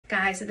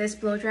Guys, this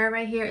blow dryer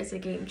right here is a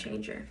game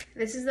changer.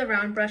 This is the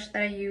round brush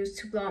that I use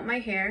to blow out my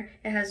hair.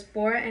 It has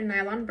bora and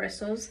nylon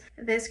bristles.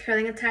 This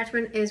curling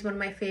attachment is one of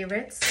my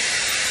favorites.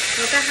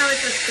 Look at how it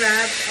just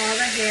grabs all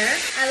the hair.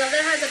 I love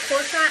that it has a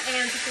cool shot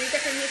and 3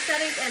 different heat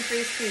settings and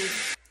 3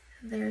 speeds.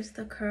 There's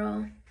the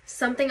curl.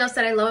 Something else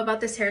that I love about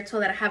this hair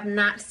tool that I have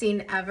not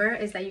seen ever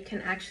is that you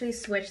can actually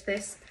switch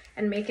this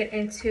and make it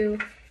into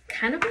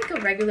kind of like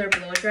a regular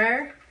blow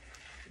dryer.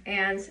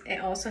 And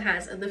it also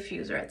has a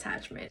diffuser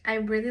attachment. I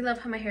really love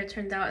how my hair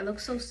turned out. It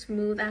looks so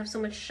smooth. I have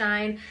so much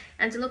shine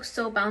and it looks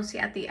so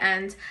bouncy at the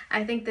end.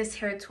 I think this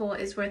hair tool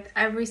is worth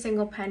every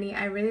single penny.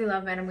 I really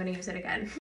love it. I'm going to use it again.